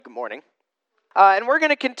Good morning. And we're going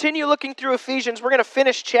to continue looking through Ephesians. We're going to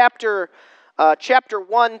finish chapter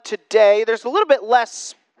 1 today. There's a little bit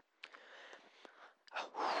less,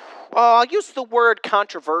 I'll use the word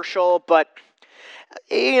controversial, but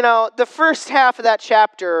the first half of that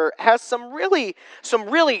chapter has some really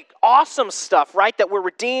awesome stuff, right? That we're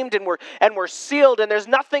redeemed and we're sealed, and there's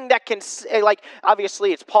nothing that can,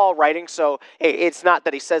 obviously it's Paul writing, so it's not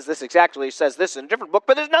that he says this exactly, he says this in a different book,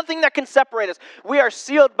 but there's nothing that can separate us. We are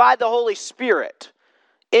sealed by the Holy Spirit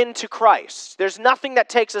into Christ. There's nothing that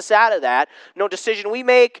takes us out of that. No decision we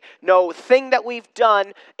make, no thing that we've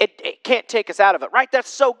done, it can't take us out of it, right? That's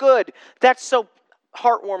so good. That's so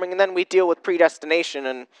heartwarming, and then we deal with predestination,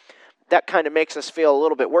 and that kind of makes us feel a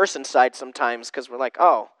little bit worse inside sometimes because we're like,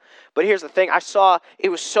 oh. But here's the thing. It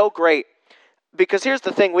was so great because here's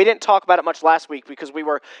the thing. We didn't talk about it much last week because we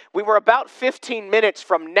were about 15 minutes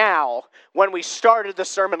from now when we started the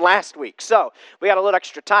sermon last week. So we had a little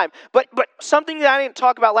extra time. But something that I didn't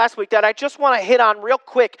talk about last week that I just want to hit on real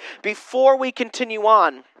quick before we continue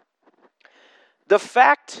on. The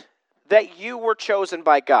fact that you were chosen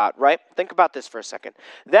by God, right? Think about this for a second.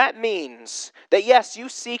 That means that, yes, you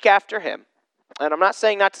seek after Him. And I'm not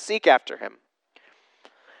saying not to seek after Him.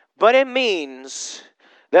 But it means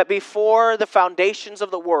that before the foundations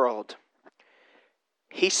of the world,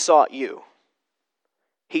 He sought you.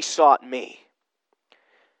 He sought me.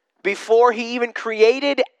 Before He even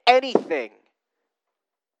created anything,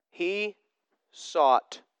 He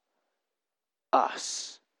sought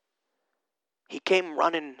us. He came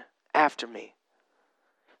running after me.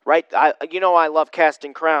 Right? I love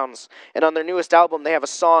Casting Crowns. And on their newest album, they have a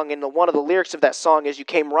song, and one of the lyrics of that song is, "You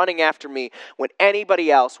came running after me when anybody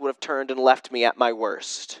else would have turned and left me at my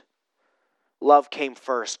worst." Love came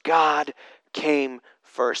first. God came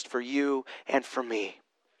first for you and for me.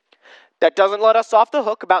 That doesn't let us off the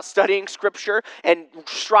hook about studying Scripture and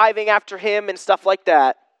striving after Him and stuff like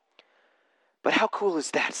that. But how cool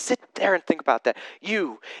is that? Sit there and think about that.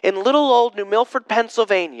 You, in little old New Milford,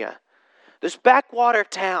 Pennsylvania, this backwater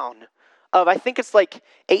town of, I think it's like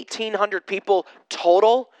 1,800 people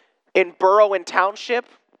total in borough and township.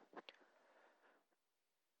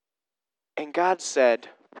 And God said,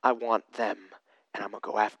 I want them, and I'm going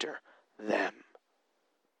to go after them.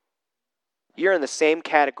 You're in the same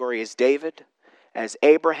category as David, as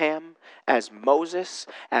Abraham, as Moses,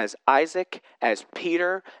 as Isaac, as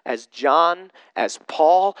Peter, as John, as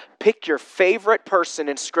Paul. Pick your favorite person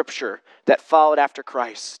in Scripture that followed after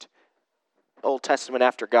Christ. Old Testament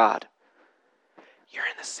after God. You're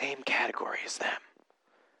in the same category as them.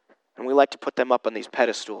 And we like to put them up on these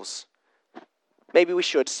pedestals. Maybe we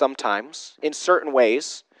should sometimes, in certain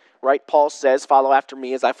ways. Right? Paul says, follow after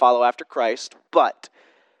me as I follow after Christ. But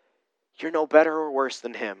you're no better or worse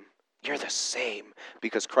than Him. You're the same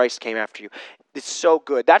because Christ came after you. It's so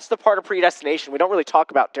good. That's the part of predestination we don't really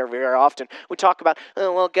talk about very often. We talk about,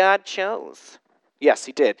 God chose. Yes,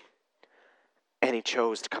 He did. And He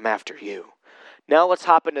chose to come after you. Now let's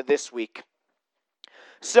hop into this week.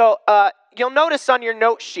 So you'll notice on your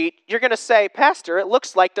note sheet, you're going to say, Pastor, it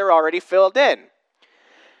looks like they're already filled in.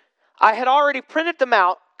 I had already printed them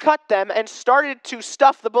out, cut them, and started to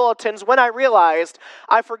stuff the bulletins when I realized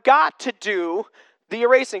I forgot to do the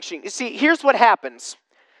erasing sheet. You see, here's what happens.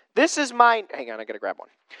 Hang on, I gotta grab one.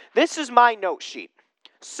 This is my note sheet.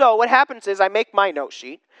 So what happens is I make my note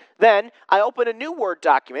sheet. Then I open a new Word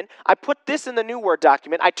document. I put this in the new Word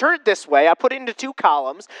document. I turn it this way. I put it into 2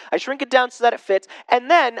 columns. I shrink it down so that it fits.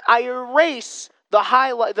 And then I erase the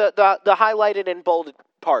highlighted and bolded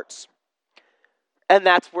parts. And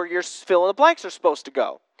that's where your fill in the blanks are supposed to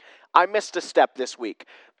go. I missed a step this week.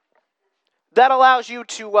 That allows you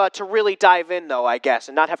to really dive in, though, I guess,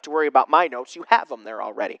 and not have to worry about my notes. You have them there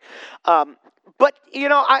already. But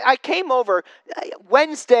I came over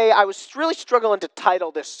Wednesday. I was really struggling to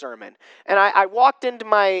title this sermon, and I walked into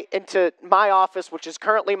my office, which is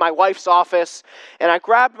currently my wife's office, and I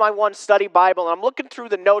grabbed my one study Bible, and I'm looking through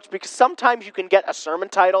the notes because sometimes you can get a sermon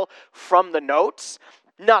title from the notes.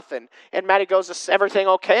 Nothing. And Maddie goes, is everything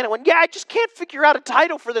okay? And I went, I just can't figure out a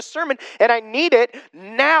title for this sermon, and I need it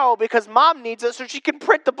now because Mom needs it so she can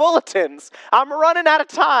print the bulletins. I'm running out of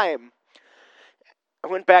time. I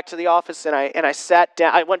went back to the office and I sat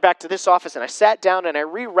down. I went back to this office and I sat down and I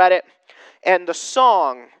reread it. And the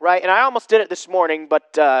song, right? And I almost did it this morning,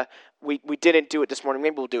 but we didn't do it this morning.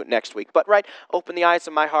 Maybe we'll do it next week. But right, open the eyes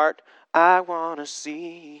of my heart. I want to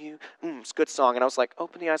see you. It's a good song. And I was like,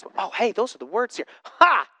 open the eyes. Oh, hey, those are the words here.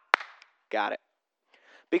 Ha! Got it.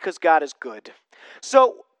 Because God is good.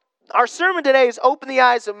 So our sermon today is open the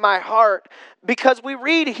eyes of my heart because we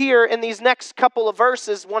read here in these next couple of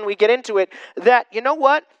verses when we get into it that, you know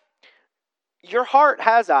what? your heart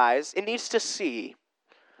has eyes. It needs to see.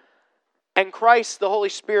 And Christ, the Holy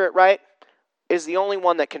Spirit, right, is the only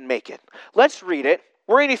one that can make it. Let's read it.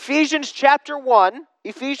 We're in Ephesians chapter 1.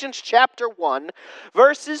 Ephesians chapter 1,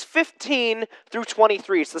 verses 15 through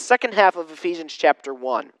 23. It's the second half of Ephesians chapter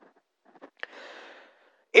 1.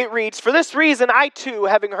 It reads, "For this reason I too,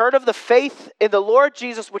 having heard of the faith in the Lord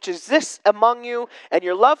Jesus which exists among you, and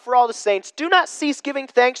your love for all the saints, do not cease giving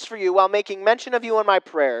thanks for you while making mention of you in my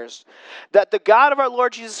prayers, that the God of our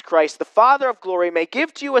Lord Jesus Christ, the Father of glory, may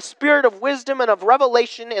give to you a spirit of wisdom and of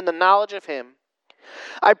revelation in the knowledge of him.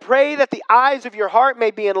 I pray that the eyes of your heart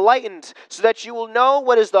may be enlightened, so that you will know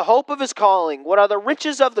what is the hope of his calling, what are the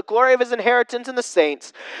riches of the glory of his inheritance in the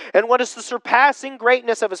saints, and what is the surpassing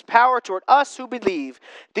greatness of his power toward us who believe.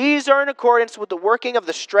 These are in accordance with the working of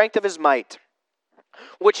the strength of his might,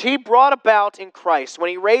 which he brought about in Christ, when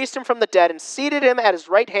he raised him from the dead and seated him at his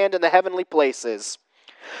right hand in the heavenly places,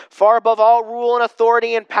 far above all rule and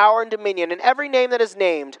authority and power and dominion, and every name that is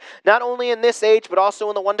named, not only in this age, but also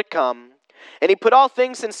in the one to come. And he put all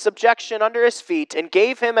things in subjection under his feet, and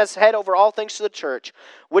gave him as head over all things to the church,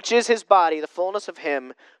 which is his body, the fullness of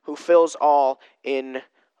him who fills all in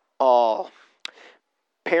all."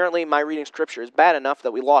 Apparently, my reading scripture is bad enough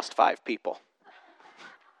that we lost 5 people,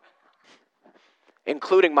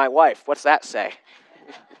 including my wife. What's that say?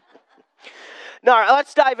 Now,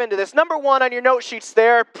 let's dive into this. Number 1 on your note sheets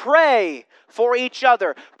there, pray for each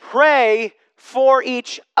other. Pray for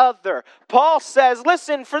each other. Paul says,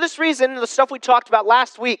 listen, for this reason, the stuff we talked about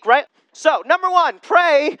last week, right? So, number 1,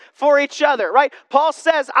 pray for each other, right? Paul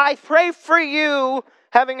says, I pray for you,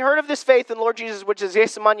 having heard of this faith in the Lord Jesus, which is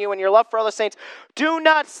yes among you, and your love for all the saints. Do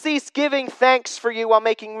not cease giving thanks for you while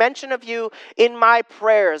making mention of you in my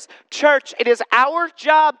prayers. Church, it is our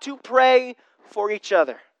job to pray for each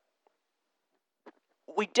other.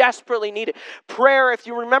 We desperately need it. Prayer, if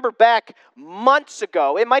you remember back months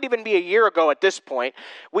ago, it might even be a year ago at this point,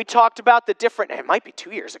 we talked about the different, it might be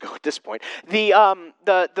 2 years ago at this point, we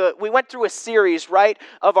went through a series, right,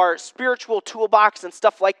 of our spiritual toolbox and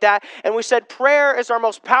stuff like that, and we said prayer is our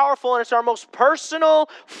most powerful and it's our most personal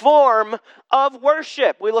form of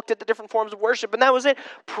worship. We looked at the different forms of worship, and that was it.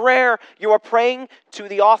 Prayer, you are praying to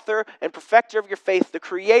the author and perfecter of your faith, the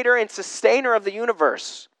creator and sustainer of the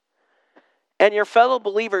universe. And your fellow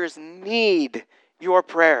believers need your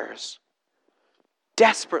prayers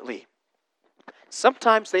desperately.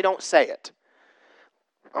 Sometimes they don't say it.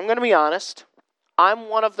 I'm going to be honest. I'm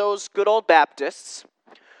one of those good old Baptists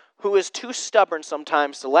who is too stubborn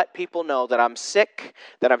sometimes to let people know that I'm sick,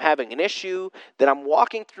 that I'm having an issue, that I'm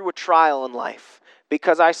walking through a trial in life,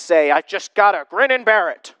 because I say, I just got to grin and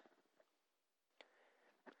bear it.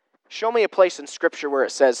 Show me a place in Scripture where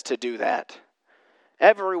it says to do that.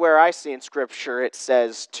 Everywhere I see in Scripture, it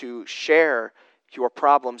says to share your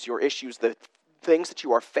problems, your issues, the things that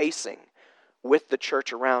you are facing with the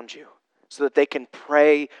church around you so that they can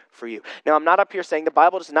pray for you. Now, I'm not up here saying the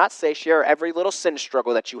Bible does not say share every little sin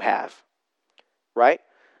struggle that you have, right?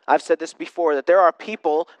 I've said this before, that there are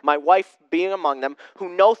people, my wife being among them, who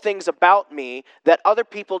know things about me that other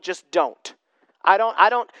people just don't. I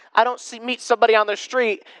don't meet somebody on the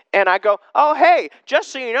street and I go, oh, hey, just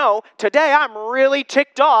so you know, today I'm really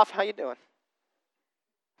ticked off. How you doing?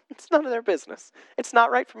 It's none of their business. It's not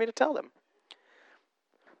right for me to tell them.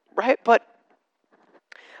 Right? But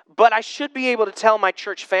I should be able to tell my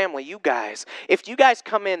church family, you guys, if you guys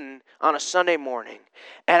come in on a Sunday morning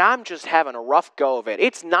and I'm just having a rough go of it,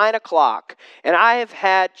 it's 9 o'clock and I have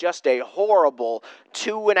had just a horrible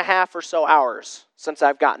 2.5 or so hours since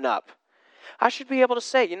I've gotten up. I should be able to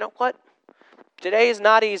say, you know what? Today is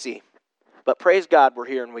not easy, but praise God we're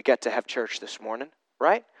here and we get to have church this morning,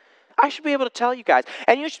 right? I should be able to tell you guys.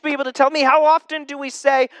 And you should be able to tell me, how often do we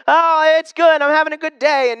say, oh, it's good, I'm having a good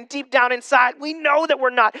day, and deep down inside, we know that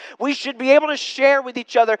we're not. We should be able to share with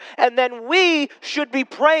each other, and then we should be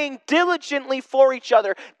praying diligently for each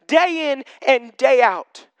other, day in and day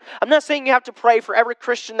out. I'm not saying you have to pray for every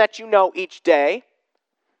Christian that you know each day.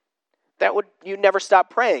 You never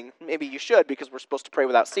stop praying. Maybe you should, because we're supposed to pray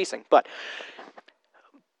without ceasing. But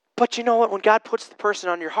you know what? When God puts the person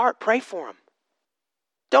on your heart, pray for them.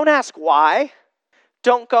 Don't ask why.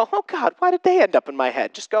 Don't go, oh God, why did they end up in my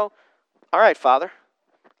head? Just go, all right, Father,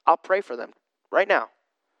 I'll pray for them right now.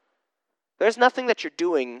 There's nothing that you're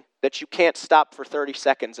doing that you can't stop for 30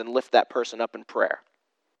 seconds and lift that person up in prayer.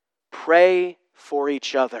 Pray for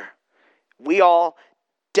each other. We all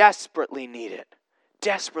desperately need it.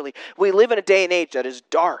 Desperately. We live in a day and age that is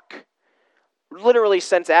dark. Literally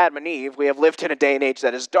since Adam and Eve, we have lived in a day and age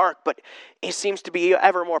that is dark, but it seems to be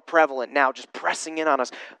ever more prevalent now, just pressing in on us.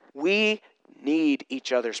 We need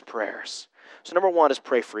each other's prayers. So number one is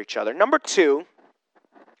pray for each other. Number two,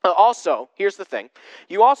 also, here's the thing.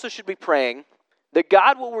 You also should be praying that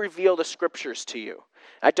God will reveal the scriptures to you.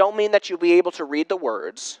 I don't mean that you'll be able to read the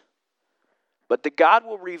words, but that God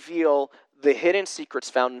will reveal the hidden secrets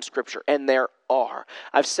found in Scripture, and there are.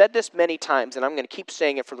 I've said this many times, and I'm going to keep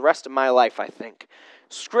saying it for the rest of my life, I think.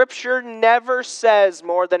 Scripture never says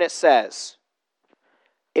more than it says.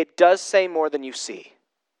 It does say more than you see.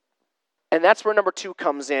 And that's where number two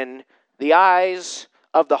comes in, the eyes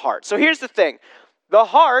of the heart. So here's the thing. The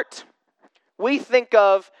heart, we think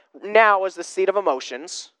of now as the seat of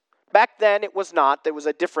emotions. Back then, it was not. There was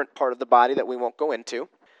a different part of the body that we won't go into.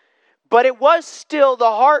 But it was still,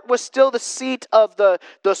 the heart was still the seat of the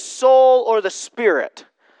soul or the spirit.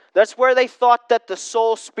 That's where they thought that the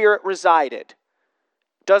soul spirit resided.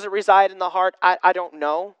 Does it reside in the heart? I don't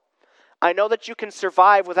know. I know that you can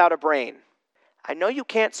survive without a brain. I know you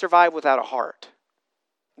can't survive without a heart.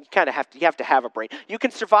 You have to have a brain. You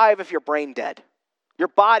can survive if you're brain dead. Your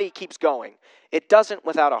body keeps going. It doesn't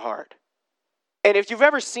without a heart. And if you've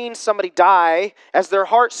ever seen somebody die, as their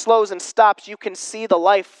heart slows and stops, you can see the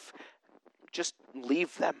life just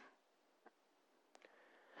leave them.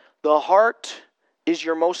 The heart is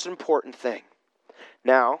your most important thing.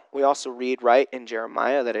 Now, we also read, right, in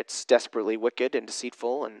Jeremiah that it's desperately wicked and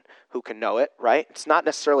deceitful, and who can know it, right? It's not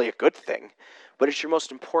necessarily a good thing, but it's your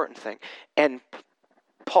most important thing. And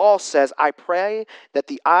Paul says, I pray that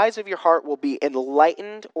the eyes of your heart will be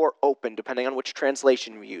enlightened or open, depending on which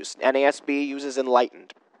translation you use. NASB uses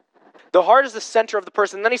enlightened. The heart is the center of the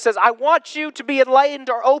person. And then he says, I want you to be enlightened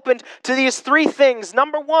or opened to these three things.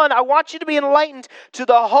 Number one, I want you to be enlightened to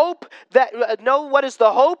the hope know what is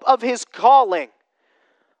the hope of his calling.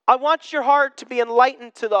 I want your heart to be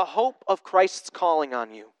enlightened to the hope of Christ's calling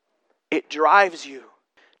on you. It drives you.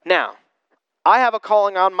 Now, I have a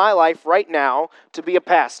calling on my life right now to be a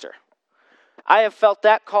pastor. I have felt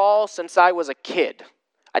that call since I was a kid.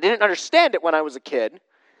 I didn't understand it when I was a kid,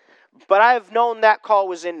 but I have known that call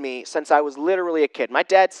was in me since I was literally a kid. My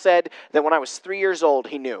dad said that when I was 3 years old,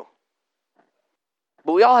 he knew.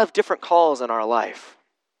 But we all have different calls in our life.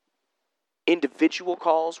 Individual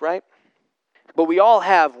calls, right? But we all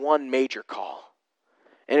have one major call,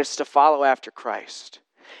 and it's to follow after Christ.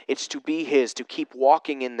 It's to be his, to keep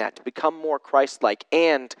walking in that, to become more Christ-like,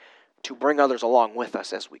 and to bring others along with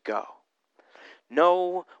us as we go.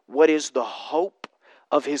 Know what is the hope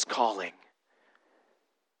of his calling.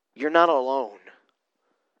 You're not alone.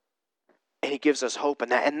 And he gives us hope in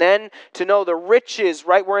that. And then to know the riches,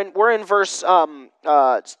 right? We're in verse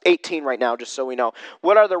 18 right now, just so we know.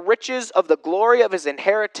 What are the riches of the glory of his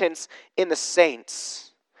inheritance in the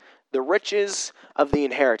saints? The riches of the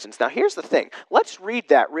inheritance. Now here's the thing. Let's read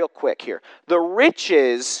that real quick here. The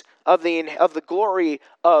riches of the glory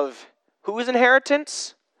of whose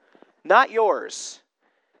inheritance? Not yours.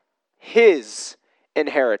 His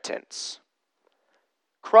inheritance.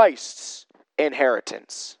 Christ's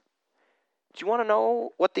inheritance. Do you want to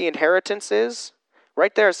know what the inheritance is?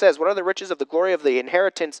 Right there it says, what are the riches of the glory of the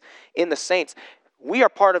inheritance in the saints? We are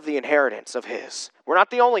part of the inheritance of his. We're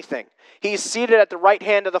not the only thing. He's seated at the right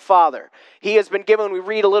hand of the Father. He has been given, we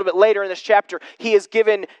read a little bit later in this chapter, he is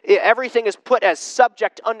given, everything is put as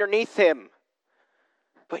subject underneath him.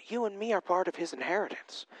 But you and me are part of his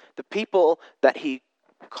inheritance. The people that he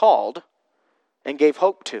called and gave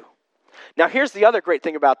hope to. Now here's the other great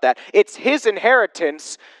thing about that. It's his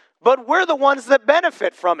inheritance, but we're the ones that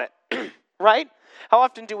benefit from it, right? How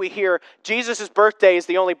often do we hear Jesus' birthday is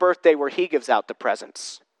the only birthday where he gives out the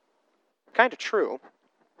presents? Kind of true.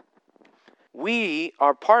 We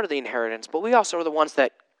are part of the inheritance, but we also are the ones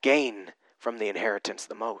that gain from the inheritance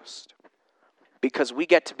the most. Because we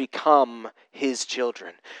get to become his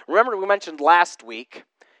children. Remember we mentioned last week,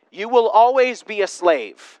 you will always be a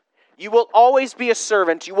slave. You will always be a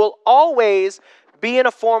servant. You will always be in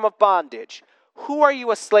a form of bondage. Who are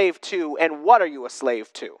you a slave to, and what are you a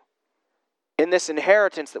slave to? And this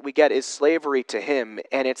inheritance that we get is slavery to him,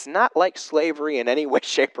 and it's not like slavery in any way,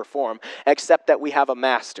 shape, or form, except that we have a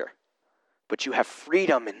master. But you have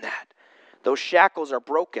freedom in that. Those shackles are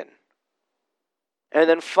broken. And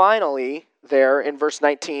then finally, there in verse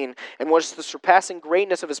 19, and what is the surpassing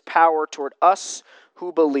greatness of his power toward us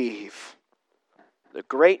who believe? The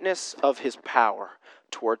greatness of his power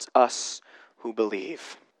towards us who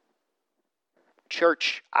believe.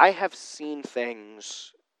 Church, I have seen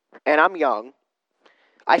things, and I'm young.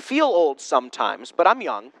 I feel old sometimes, but I'm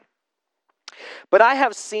young. But I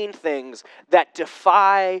have seen things that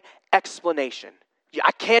defy explanation.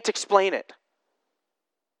 I can't explain it.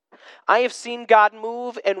 I have seen God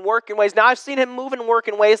move and work in ways. Now, I've seen him move and work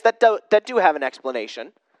in ways that do have an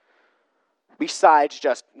explanation. Besides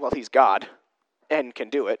just, well, he's God. and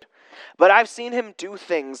can do it, but I've seen him do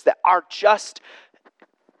things that are just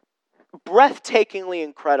breathtakingly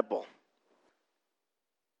incredible.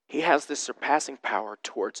 He has this surpassing power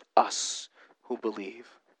towards us who believe.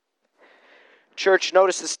 Church,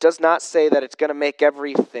 notice this does not say that it's going to make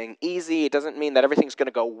everything easy. It doesn't mean that everything's going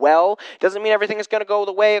to go well. It doesn't mean everything is going to go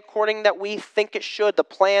the way according that we think it should, the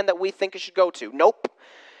plan that we think it should go to. Nope.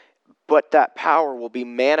 But that power will be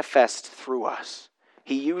manifest through us.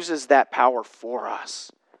 He uses that power for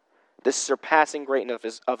us. This surpassing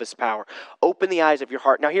greatness of his power. Open the eyes of your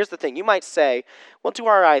heart. Now here's the thing. You might say, well, do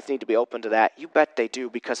our eyes need to be open to that? You bet they do,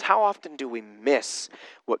 because how often do we miss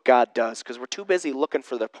what God does? Because we're too busy looking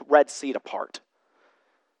for the Red Sea to part.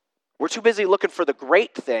 We're too busy looking for the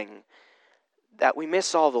great thing that we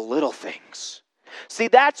miss all the little things. See,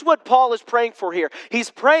 that's what Paul is praying for here. He's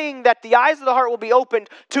praying that the eyes of the heart will be opened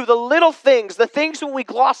to the little things, the things that we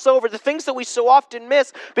gloss over, the things that we so often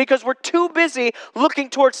miss because we're too busy looking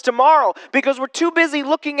towards tomorrow, because we're too busy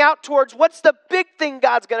looking out towards what's the big thing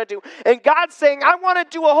God's going to do. And God's saying, I want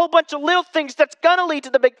to do a whole bunch of little things that's going to lead to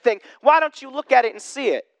the big thing. Why don't you look at it and see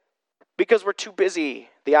it? Because we're too busy.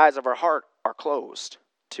 The eyes of our heart are closed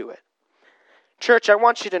to it. Church, I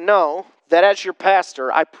want you to know that as your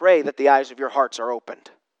pastor, I pray that the eyes of your hearts are opened.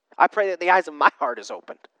 I pray that the eyes of my heart is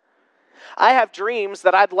opened. I have dreams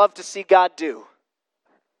that I'd love to see God do.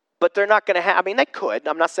 But they're not going to happen. I mean, they could.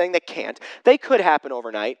 I'm not saying they can't. They could happen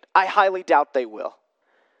overnight. I highly doubt they will.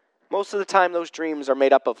 Most of the time, those dreams are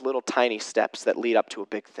made up of little tiny steps that lead up to a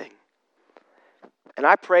big thing. And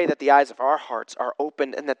I pray that the eyes of our hearts are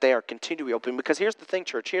opened and that they are continually open. Because here's the thing,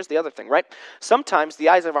 church. Here's the other thing, right? Sometimes the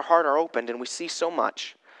eyes of our heart are opened and we see so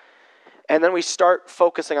much. And then we start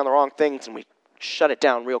focusing on the wrong things and we shut it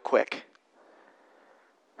down real quick.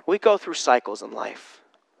 We go through cycles in life.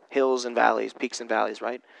 Hills and valleys, peaks and valleys,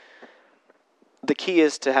 right? The key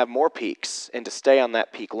is to have more peaks and to stay on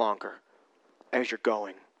that peak longer as you're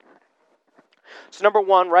going. So number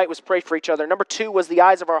 1, right, was pray for each other. Number 2 was the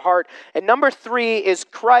eyes of our heart. And number 3 is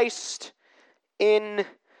Christ in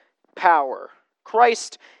power.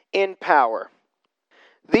 Christ in power.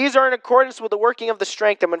 These are in accordance with the working of the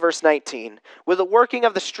strength, I'm in verse 19, with the working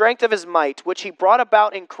of the strength of his might, which he brought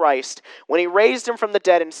about in Christ, when he raised him from the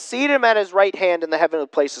dead and seated him at his right hand in the heavenly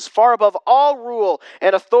places, far above all rule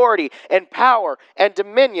and authority and power and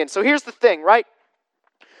dominion. So here's the thing, right?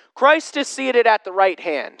 Christ is seated at the right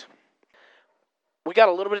hand. We got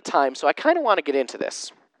a little bit of time, so I kind of want to get into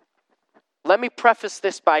this. Let me preface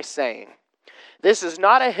this by saying, this is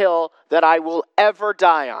not a hill that I will ever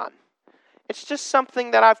die on. It's just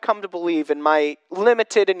something that I've come to believe in my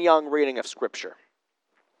limited and young reading of Scripture.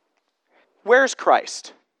 Where's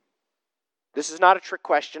Christ? This is not a trick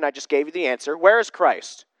question. I just gave you the answer. Where is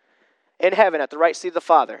Christ? In heaven, at the right seat of the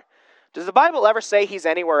Father. Does the Bible ever say he's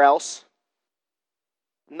anywhere else?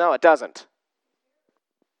 No, it doesn't.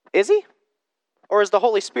 Is he? Or is the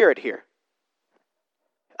Holy Spirit here?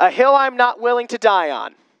 A hill I'm not willing to die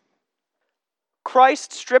on.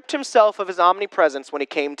 Christ stripped himself of his omnipresence when he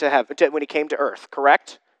came to heaven, when he came to earth,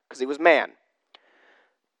 correct? Because he was man.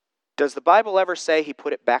 Does the Bible ever say he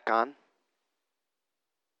put it back on?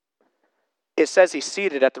 It says he's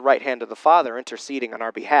seated at the right hand of the Father, interceding on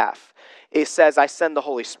our behalf. It says, I send the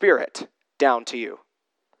Holy Spirit down to you.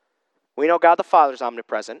 We know God the Father is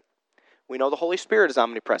omnipresent. We know the Holy Spirit is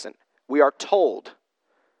omnipresent. We are told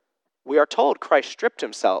Christ stripped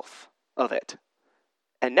himself of it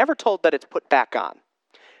and never told that it's put back on.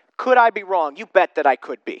 Could I be wrong? You bet that I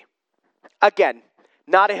could be. Again,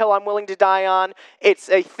 not a hill I'm willing to die on. It's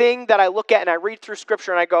a thing that I look at and I read through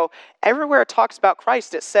Scripture and I go, everywhere it talks about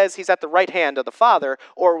Christ, it says he's at the right hand of the Father,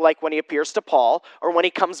 or like when he appears to Paul, or when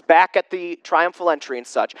he comes back at the triumphal entry and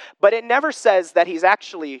such. But it never says that he's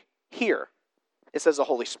actually here. It says the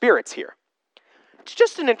Holy Spirit's here. It's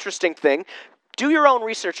just an interesting thing. Do your own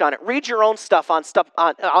research on it. Read your own stuff on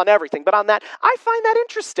everything. But on that, I find that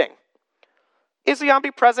interesting. Is he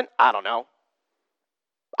omnipresent? I don't know.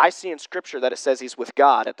 I see in Scripture that it says he's with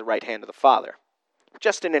God at the right hand of the Father.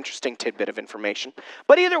 Just an interesting tidbit of information.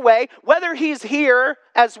 But either way, whether he's here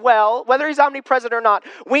as well, whether he's omnipresent or not,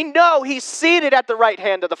 we know he's seated at the right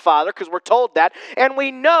hand of the Father, because we're told that. And we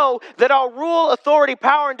know that all rule, authority,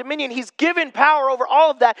 power, and dominion, he's given power over all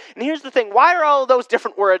of that. And here's the thing. Why are all of those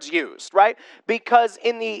different words used, right? Because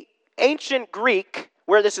in the ancient Greek,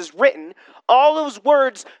 where this is written, all those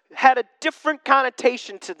words had a different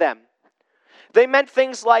connotation to them. They meant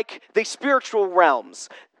things like the spiritual realms,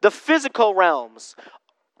 the physical realms.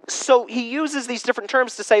 So he uses these different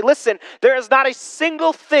terms to say, listen, there is not a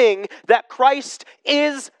single thing that Christ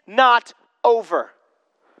is not over.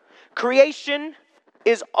 Creation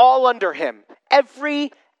is all under him.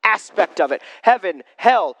 Every aspect of it. Heaven,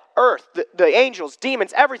 hell, earth, the angels,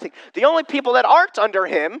 demons, everything. The only people that aren't under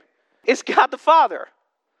him is God the Father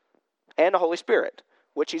and the Holy Spirit,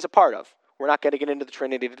 which he's a part of. We're not going to get into the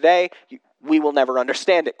Trinity today. We will never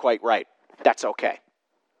understand it quite right. That's okay.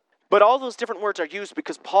 But all those different words are used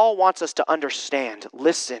because Paul wants us to understand,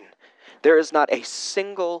 listen, there is not a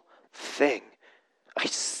single thing, a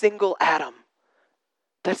single atom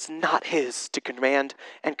that's not his to command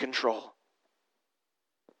and control.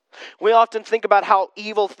 We often think about how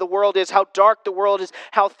evil the world is, how dark the world is,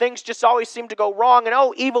 how things just always seem to go wrong,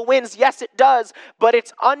 and evil wins. Yes, it does, but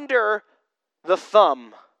it's under the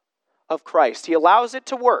thumb of Christ. He allows it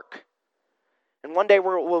to work. And one day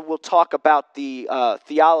we'll talk about the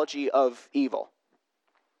theology of evil.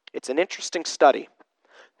 It's an interesting study.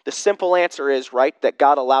 The simple answer is, right, that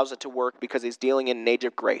God allows it to work because he's dealing in an age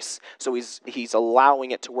of grace. So he's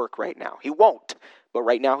allowing it to work right now. He won't, but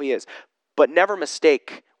right now he is. But never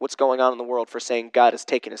mistake what's going on in the world for saying God has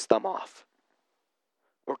taken his thumb off.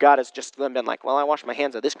 Or God has just been like, well, I wash my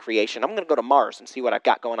hands of this creation. I'm going to go to Mars and see what I've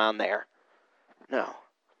got going on there. No.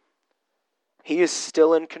 He is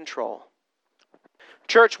still in control.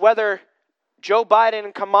 Church, whether Joe Biden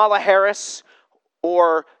and Kamala Harris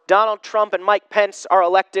or Donald Trump and Mike Pence are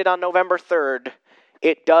elected on November 3rd,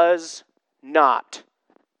 it does not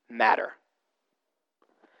matter.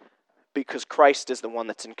 Because Christ is the one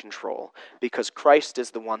that's in control. Because Christ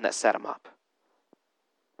is the one that set him up.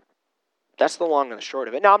 That's the long and the short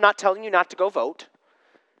of it. Now, I'm not telling you not to go vote.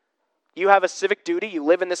 You have a civic duty. You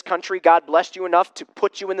live in this country. God blessed you enough to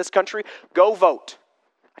put you in this country. Go vote.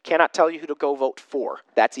 I cannot tell you who to go vote for.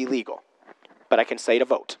 That's illegal. But I can say to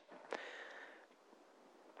vote.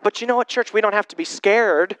 But you know what, church? We don't have to be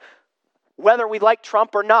scared whether we like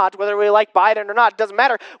Trump or not, whether we like Biden or not. It doesn't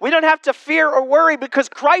matter. We don't have to fear or worry because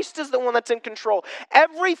Christ is the one that's in control.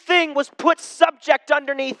 Everything was put subject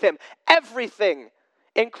underneath him. Everything,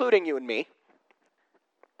 including you and me.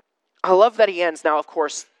 I love that he ends. Now, of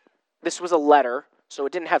course, this was a letter, so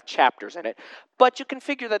it didn't have chapters in it. But you can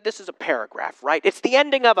figure that this is a paragraph, right? It's the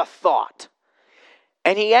ending of a thought.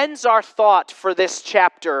 And he ends our thought for this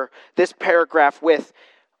chapter, this paragraph, with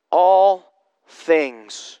all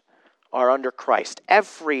things are under Christ.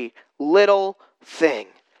 Every little thing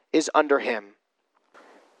is under him.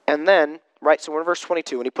 And then, right, so we're in verse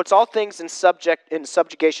 22, and he puts all things in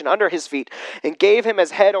subjugation under his feet, and gave him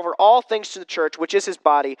as head over all things to the church, which is his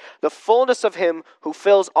body, the fullness of him who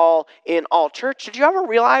fills all in all. Church, did you ever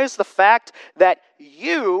realize the fact that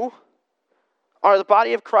you are the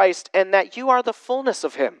body of Christ and that you are the fullness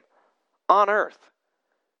of him on earth?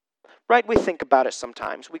 Right? We think about it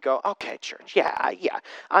sometimes. We go, okay, church, yeah,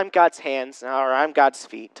 I'm God's hands, or I'm God's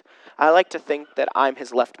feet. I like to think that I'm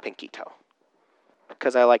his left pinky toe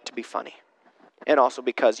because I like to be funny. And also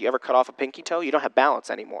because you ever cut off a pinky toe, you don't have balance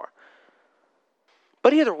anymore.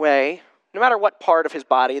 But either way, no matter what part of his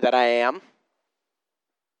body that I am,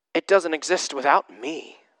 it doesn't exist without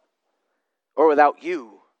me or without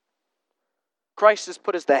you. Christ is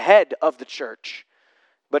put as the head of the church,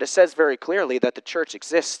 but it says very clearly that the church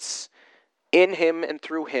exists in him and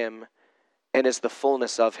through him and is the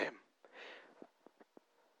fullness of him.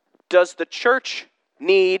 Does the church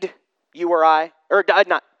need you or I?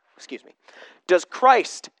 Does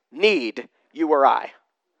Christ need you or I?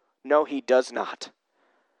 No, he does not.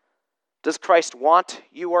 Does Christ want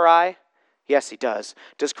you or I? Yes, he does.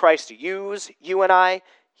 Does Christ use you and I?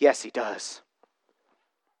 Yes, he does.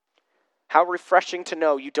 How refreshing to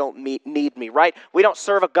know you don't need me, right? We don't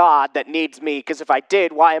serve a God that needs me, because if I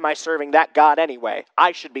did, why am I serving that God anyway?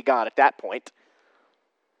 I should be God at that point.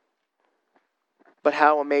 But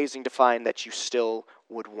how amazing to find that you still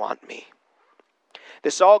would want me.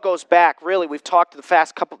 This all goes back, really, we've talked the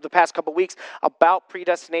past couple weeks about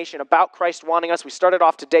predestination, about Christ wanting us. We started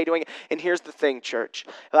off today doing it, and here's the thing, church.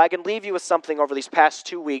 I can leave you with something over these past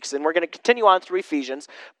 2 weeks, and we're going to continue on through Ephesians,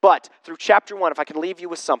 but through chapter 1, if I can leave you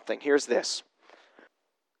with something, here's this.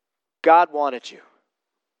 God wanted you.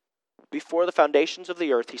 Before the foundations of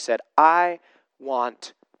the earth, he said, I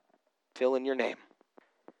want, fill in your name.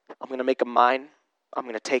 I'm going to make them mine. I'm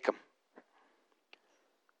going to take them.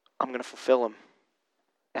 I'm going to fulfill them.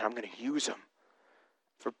 And I'm going to use them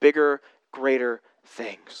for bigger, greater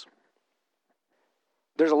things.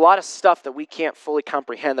 There's a lot of stuff that we can't fully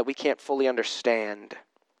comprehend, that we can't fully understand.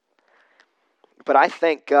 But I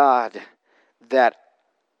thank God that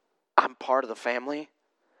I'm part of the family.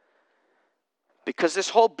 Because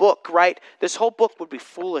this whole book, right? This whole book would be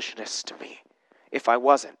foolishness to me if I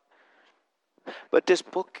wasn't. But this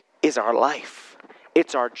book is our life.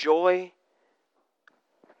 It's our joy.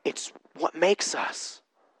 It's what makes us.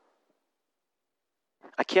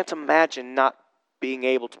 I can't imagine not being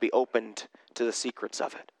able to be opened to the secrets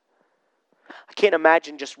of it. I can't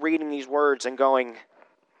imagine just reading these words and going,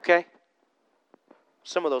 okay,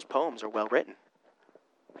 some of those poems are well written.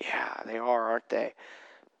 Yeah, they are, aren't they?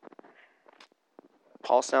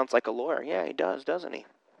 Paul sounds like a lawyer. Yeah, he does, doesn't he?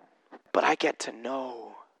 But I get to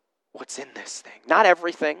know what's in this thing. Not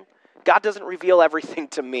everything. God doesn't reveal everything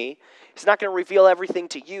to me. He's not going to reveal everything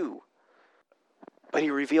to you. But he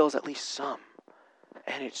reveals at least some.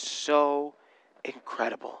 And it's so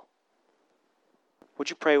incredible. Would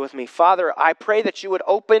you pray with me? Father, I pray that you would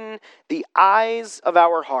open the eyes of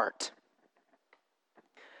our heart.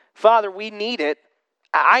 Father, we need it.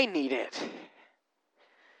 I need it.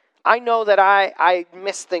 I know that I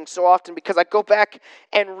miss things so often because I go back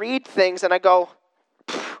and read things and I go,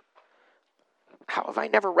 how have I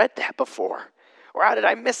never read that before? Or how did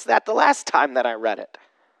I miss that the last time that I read it?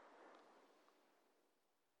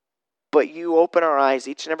 But you open our eyes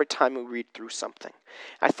each and every time we read through something.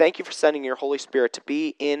 I thank you for sending your Holy Spirit to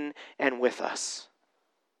be in and with us.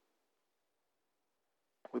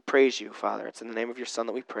 We praise you, Father. It's in the name of your Son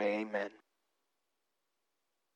that we pray. Amen.